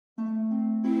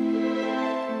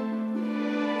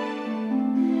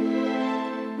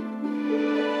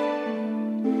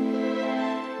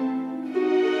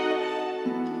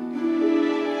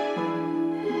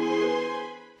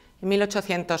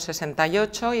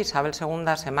1868, Isabel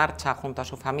II se marcha junto a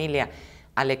su familia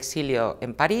al exilio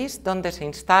en París, donde se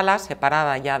instala,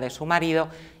 separada ya de su marido,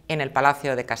 en el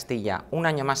Palacio de Castilla. Un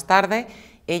año más tarde,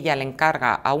 ella le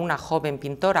encarga a una joven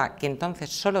pintora, que entonces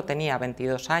solo tenía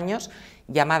 22 años,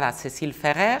 llamada Cécile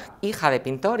Ferrère, hija del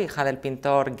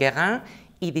pintor Guérin,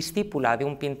 y discípula de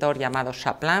un pintor llamado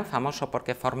Chapelain, famoso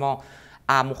porque formó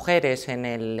a mujeres en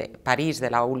el París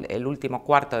del último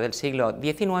cuarto del siglo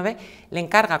XIX, le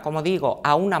encarga, como digo,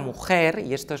 a una mujer,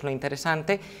 y esto es lo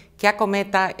interesante, que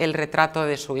acometa el retrato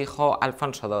de su hijo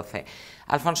Alfonso XII.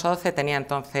 Alfonso XII tenía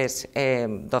entonces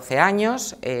 12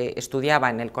 años, estudiaba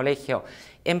en el colegio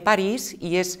en París,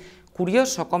 y es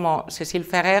curioso cómo Cécile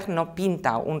Ferrère no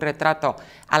pinta un retrato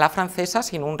a la francesa,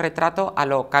 sino un retrato a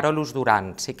lo Carolus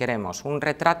Duran, si queremos, un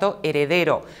retrato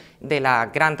heredero de la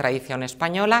gran tradición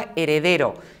española,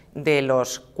 heredero de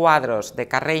los cuadros de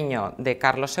Carreño de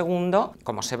Carlos II,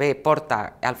 como se ve,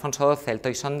 porta Alfonso XII el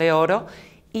Toisón de Oro,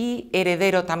 y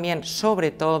heredero también,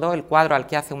 sobre todo, el cuadro al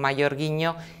que hace un mayor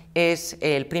guiño es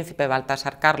el Príncipe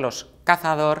Baltasar Carlos,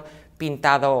 cazador,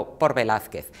 pintado por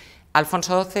Velázquez.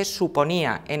 Alfonso XII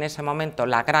suponía en ese momento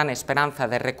la gran esperanza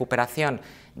de recuperación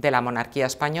de la monarquía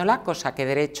española, cosa que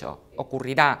de hecho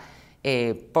ocurrirá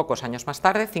pocos años más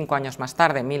tarde, 5 años más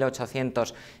tarde, en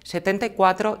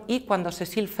 1874, y cuando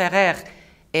Cécile Ferrère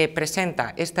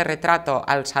presenta este retrato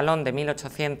al Salón de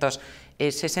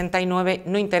 1869,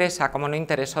 no interesa, como no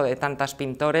interesó de tantas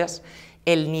pintoras,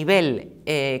 el nivel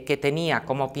que tenía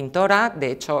como pintora.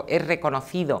 De hecho es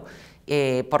reconocido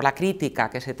por la crítica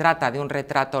que se trata de un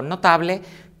retrato notable,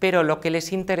 pero lo que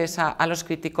les interesa a los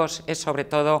críticos es sobre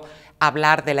todo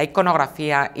hablar de la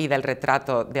iconografía y del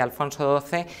retrato de Alfonso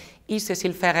XII, y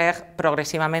Cécile Ferrère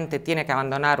progresivamente tiene que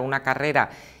abandonar una carrera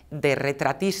de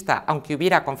retratista, aunque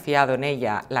hubiera confiado en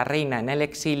ella la reina en el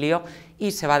exilio,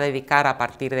 y se va a dedicar a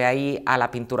partir de ahí a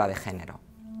la pintura de género.